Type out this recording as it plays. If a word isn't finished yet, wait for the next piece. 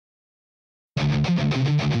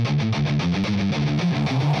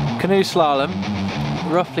Canoe Slalom,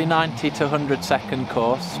 roughly 90 to 100 second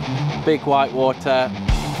course, big white water,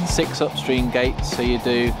 6 upstream gates, so you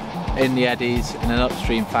do in the eddies in an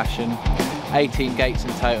upstream fashion, 18 gates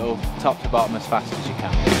in total, top to bottom as fast as you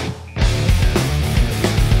can.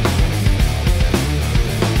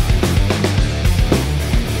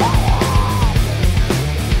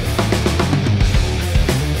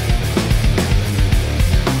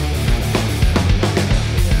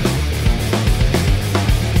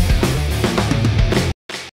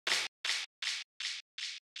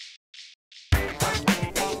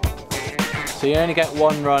 So you only get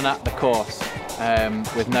one run at the course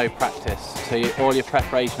with no practice. So all your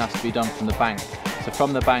preparation has to be done from the bank. So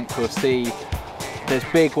from the bank we'll see there's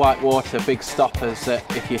big white water, big stoppers that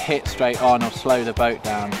if you hit straight on will slow the boat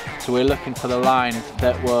down. So we're looking for the line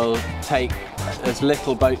that will take as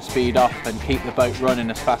little boat speed off and keep the boat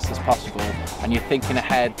running as fast as possible. And you're thinking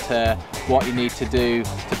ahead to what you need to do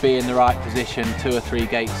to be in the right position 2 or 3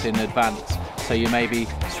 gates in advance. So you may be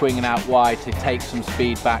swinging out wide to take some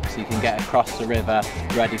speed back so you can get across the river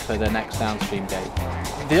ready for the next downstream gate.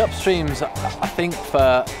 The upstreams, I think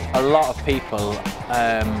for a lot of people,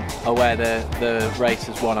 are where the race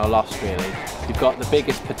is won or lost really. You've got the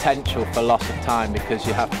biggest potential for loss of time because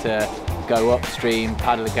you have to go upstream,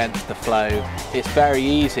 paddle against the flow. It's very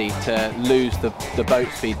easy to lose the boat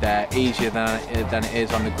speed there, easier than it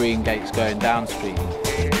is on the green gates going downstream.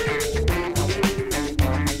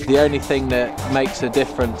 The only thing that makes a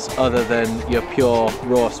difference other than your pure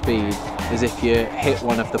raw speed is if you hit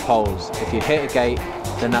one of the poles. If you hit a gate,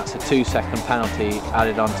 then that's a 2-second penalty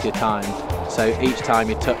added onto your time. So each time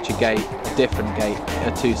you touch a gate, a different gate,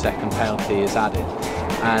 a 2-second penalty is added.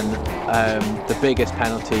 And the biggest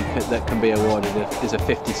penalty that can be awarded is a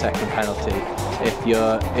 50-second penalty.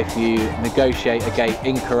 If you negotiate a gate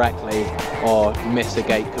incorrectly or miss a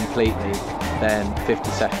gate completely, then 50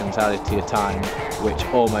 seconds added to your time, which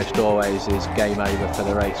almost always is game over for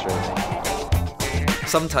the race really.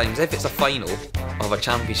 Sometimes if it's a final of a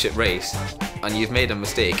championship race and you've made a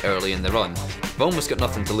mistake early in the run, you've almost got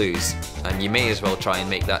nothing to lose and you may as well try and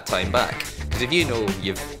make that time back. Because if you know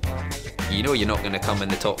you're not going to come in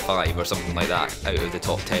the top 5 or something like that out of the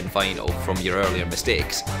top 10 final from your earlier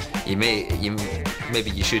mistakes,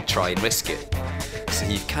 maybe you should try and risk it. So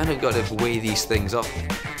you've kind of got to weigh these things up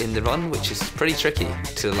in the run, which is pretty tricky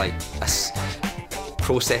to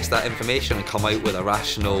process that information and come out with a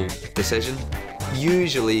rational decision.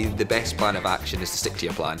 Usually the best plan of action is to stick to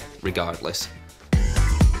your plan, regardless.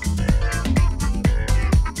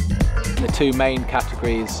 The 2 main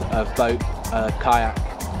categories of boat are kayak,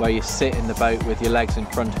 where you sit in the boat with your legs in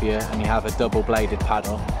front of you and you have a double-bladed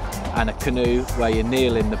paddle, and a canoe where you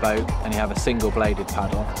kneel in the boat and you have a single-bladed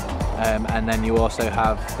paddle. And then you also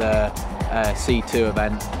have the C2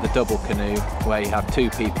 event, the double canoe, where you have 2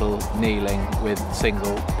 people kneeling with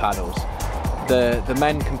single paddles. The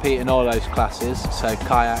men compete in all those classes, so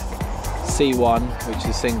kayak, C1, which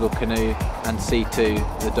is single canoe, and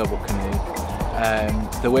C2, the double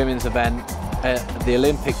canoe. The women's event, the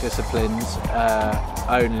Olympic disciplines,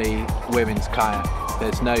 only women's kayak.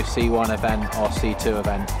 There's no C1 event or C2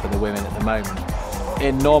 event for the women at the moment.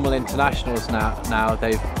 In normal internationals now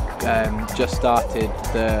they've just started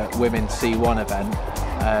the women's C1 event,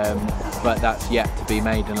 but that's yet to be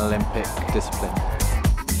made an Olympic discipline.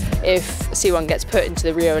 If C1 gets put into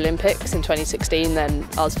the Rio Olympics in 2016, then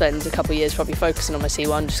I'll spend a couple of years probably focusing on my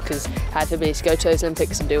C1 just because I have the ability to go to those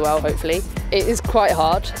Olympics and do well, hopefully. It is quite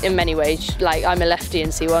hard in many ways. Like, I'm a lefty in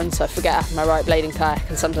C1, so I forget I have my right blade in kayak,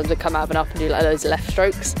 and sometimes I come out and up and do like loads of left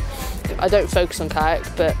strokes. I don't focus on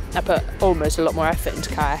kayak, but I put almost a lot more effort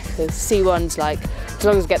into kayak because C1's like, as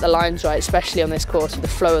long as I get the lines right, especially on this course with the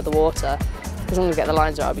flow of the water, as long as I get the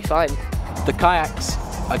lines right, I'll be fine. The kayaks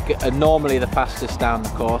are normally the fastest down the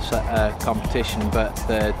course at a competition, but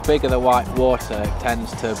the bigger the white water, it tends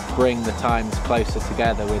to bring the times closer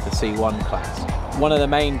together with the C1 class. One of the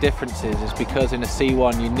main differences is because in a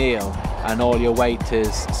C1 you kneel and all your weight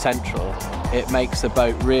is central, it makes the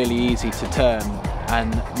boat really easy to turn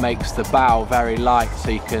and makes the bow very light,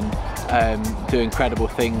 so you can do incredible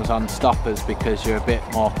things on stoppers because you're a bit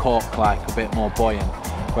more cork-like, a bit more buoyant.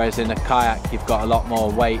 Whereas in a kayak you've got a lot more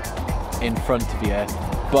weight in front of you,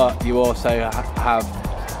 but you also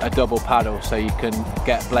have a double paddle, so you can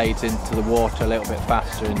get blades into the water a little bit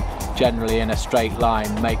faster and generally in a straight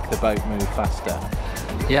line make the boat move faster.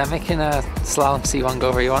 Yeah, making a slalom C1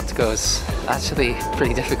 go where you want to go is actually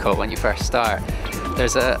pretty difficult when you first start.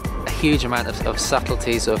 There's a huge amount of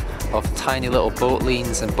subtleties of tiny little boat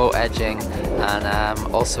leans and boat edging, and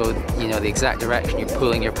also, you know, the exact direction you're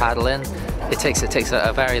pulling your paddle in It takes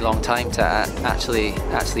a very long time to actually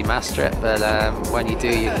master it, but when you do,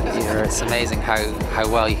 it's amazing how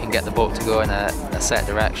well you can get the boat to go in a set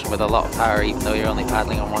direction with a lot of power, even though you're only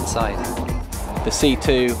paddling on one side. The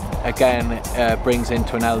C2 again brings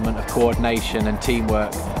into an element of coordination and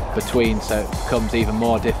teamwork between, so it becomes even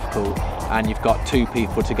more difficult, and you've got two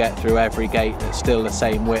people to get through every gate that's still the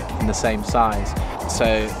same width and the same size,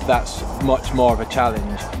 so that's much more of a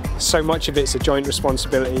challenge. So much of it's a joint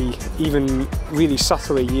responsibility, even really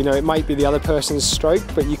subtly. You know, it might be the other person's stroke,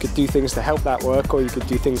 but you could do things to help that work, or you could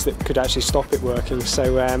do things that could actually stop it working.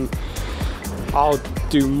 So I'll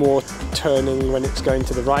do more turning when it's going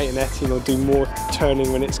to the right, and Etienne will do more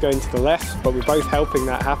turning when it's going to the left, but we're both helping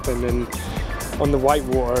that happen, and on the white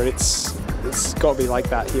water it's got to be like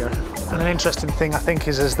that here. And an interesting thing I think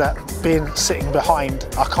is that being sitting behind,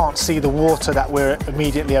 I can't see the water that we're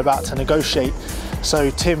immediately about to negotiate.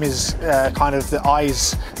 So Tim is kind of the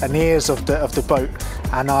eyes and ears of the boat,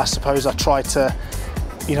 and I suppose I try to,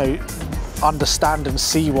 you know, understand and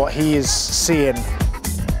see what he is seeing.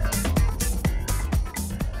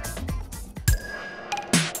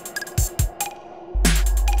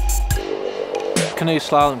 Canoe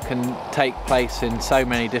slalom can take place in so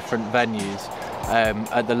many different venues.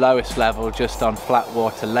 At the lowest level, just on flat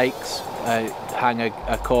water lakes, hang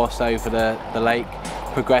a course over the lake,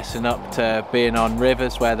 progressing up to being on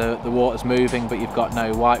rivers where the water's moving but you've got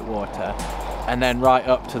no white water, and then right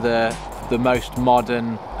up to the most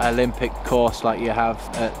modern Olympic course like you have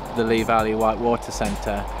at the Lee Valley Whitewater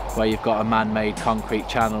Centre, where you've got a man-made concrete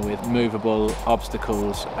channel with movable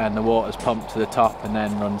obstacles and the water's pumped to the top and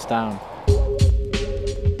then runs down.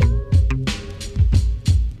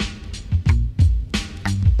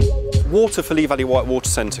 Water for Lee Valley Whitewater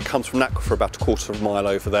Centre comes from an aquifer about a quarter of a mile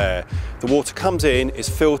over there. The water comes in, is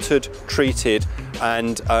filtered, treated,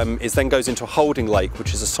 and it then goes into a holding lake,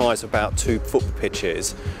 which is the size of about 2 football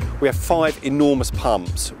pitches. We have 5 enormous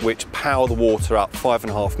pumps which power the water up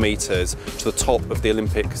 5.5 metres to the top of the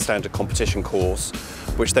Olympic standard competition course,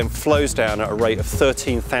 which then flows down at a rate of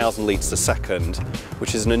 13,000 litres a second,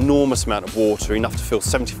 which is an enormous amount of water, enough to fill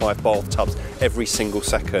 75 bathtubs every single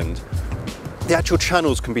second. The actual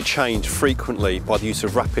channels can be changed frequently by the use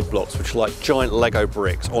of rapid blocks, which are like giant Lego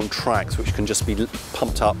bricks on tracks which can just be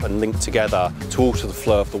pumped up and linked together to alter the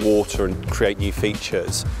flow of the water and create new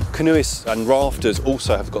features. Canoeists and rafters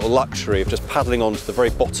also have got the luxury of just paddling onto the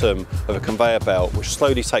very bottom of a conveyor belt, which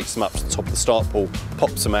slowly takes them up to the top of the start pool,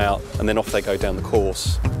 pops them out, and then off they go down the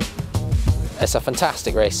course. It's a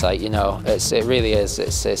fantastic race site, you know. It really is.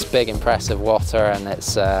 It's big, impressive water, and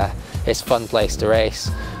it's a fun place to race.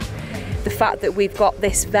 The fact that we've got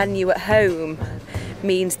this venue at home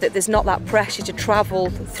means that there's not that pressure to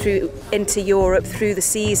travel into Europe through the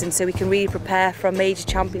season, so we can really prepare for major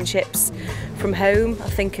championships from home. I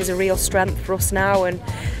think is a real strength for us now, and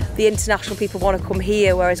the international people want to come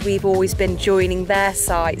here, whereas we've always been joining their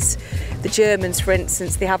sites. The Germans, for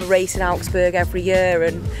instance, they have a race in Augsburg every year,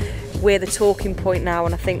 and we're the talking point now,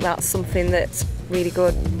 and I think that's something that's really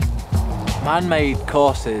good. Man-made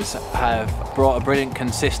courses have brought a brilliant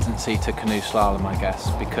consistency to canoe slalom, I guess,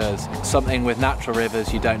 because something with natural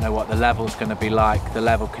rivers, you don't know what the level's going to be like. The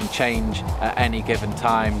level can change at any given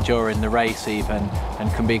time during the race even,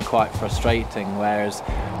 and can be quite frustrating, whereas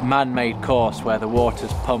man-made course where the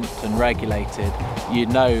water's pumped and regulated, you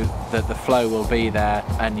know that the flow will be there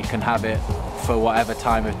and you can have it for whatever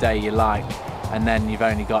time of day you like, and then you've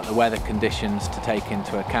only got the weather conditions to take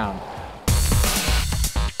into account.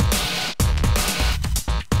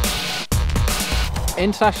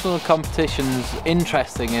 International competition's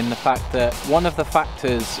interesting in the fact that one of the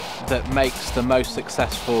factors that makes the most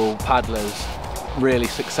successful paddlers really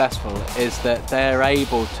successful is that they're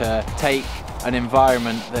able to take an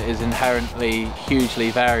environment that is inherently hugely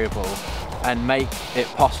variable and make it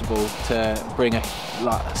possible to bring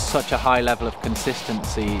such a high level of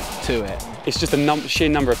consistency to it. It's just a sheer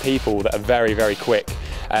number of people that are very, very quick.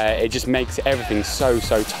 It just makes everything so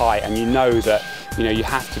tight, and you know that you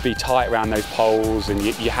have to be tight around those poles, and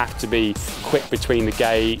you have to be quick between the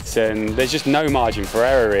gates, and there's just no margin for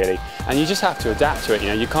error really, and you just have to adapt to it.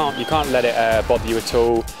 You can't let it bother you at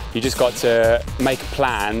all. You just got to make a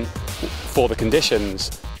plan for the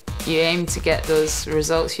conditions. You aim to get those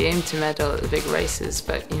results, you aim to medal at the big races,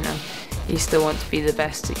 but you still want to be the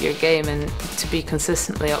best at your game, and to be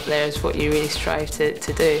consistently up there is what you really strive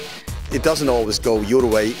to do. it doesn't always go your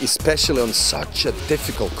way, especially on such a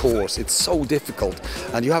difficult course. It's so difficult,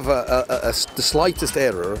 and you have the slightest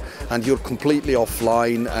error and you're completely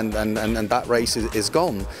offline, and that race is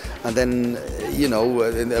gone. And then, you know,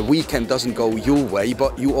 a weekend doesn't go your way,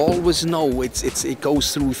 but you always know it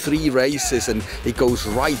goes through 3 races and it goes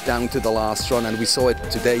right down to the last run, and we saw it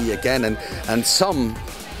today again. And some,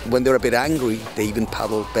 when they're a bit angry, they even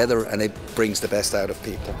paddle better, and it brings the best out of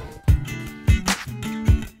people.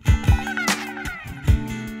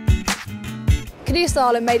 Canoe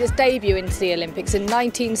Slalom made its debut into the Olympics in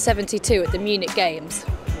 1972 at the Munich Games.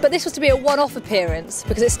 But this was to be a one-off appearance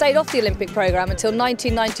because it stayed off the Olympic programme until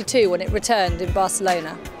 1992 when it returned in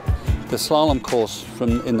Barcelona. The slalom course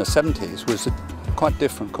in the 70s was a quite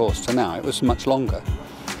different course to now. It was much longer.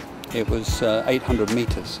 It was 800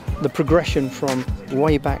 metres. The progression from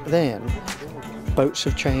way back then, boats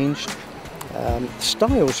have changed,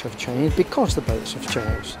 styles have changed because the boats have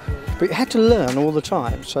changed. But you had to learn all the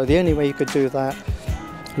time, so the only way you could do that,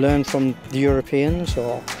 learn from the Europeans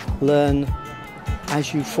or learn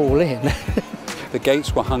as you fall in. The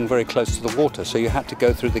gates were hung very close to the water, so you had to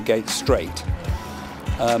go through the gates straight.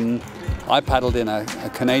 I paddled in a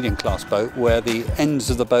Canadian class boat where the ends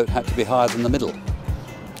of the boat had to be higher than the middle.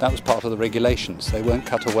 That was part of the regulations, they weren't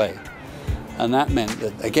cut away. And that meant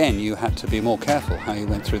that, again, you had to be more careful how you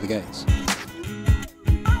went through the gates.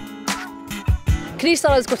 Canoe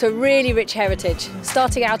Slalom's got a really rich heritage,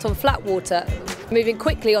 starting out on flat water, moving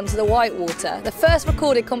quickly onto the white water. The first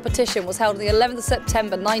recorded competition was held on the 11th of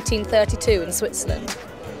September 1932 in Switzerland.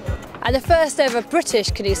 And the first ever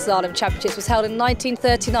British Canoe Slalom Championships was held in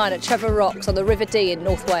 1939 at Trevor Rocks on the River Dee in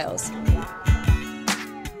North Wales.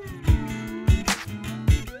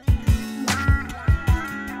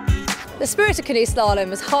 The spirit of Canoe Slalom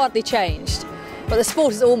has hardly changed, but the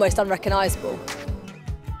sport is almost unrecognisable.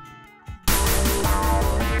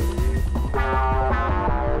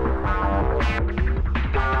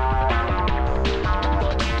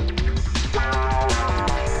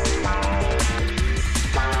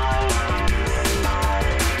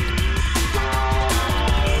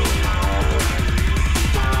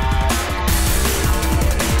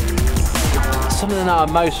 Something that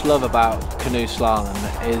I most love about Canoe Slalom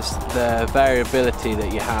is the variability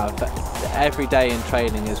that you have. Every day in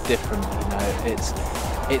training is different, you know.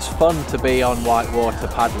 It's fun to be on white water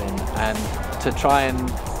paddling and to try and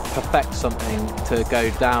perfect something to go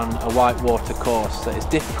down a white water course that is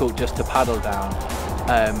difficult just to paddle down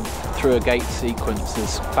through a gate sequence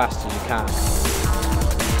as fast as you can.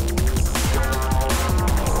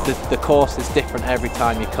 The course is different every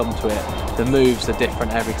time you come to it. The moves are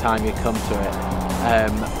different every time you come to it.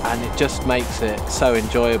 And it just makes it so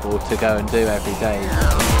enjoyable to go and do every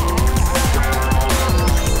day.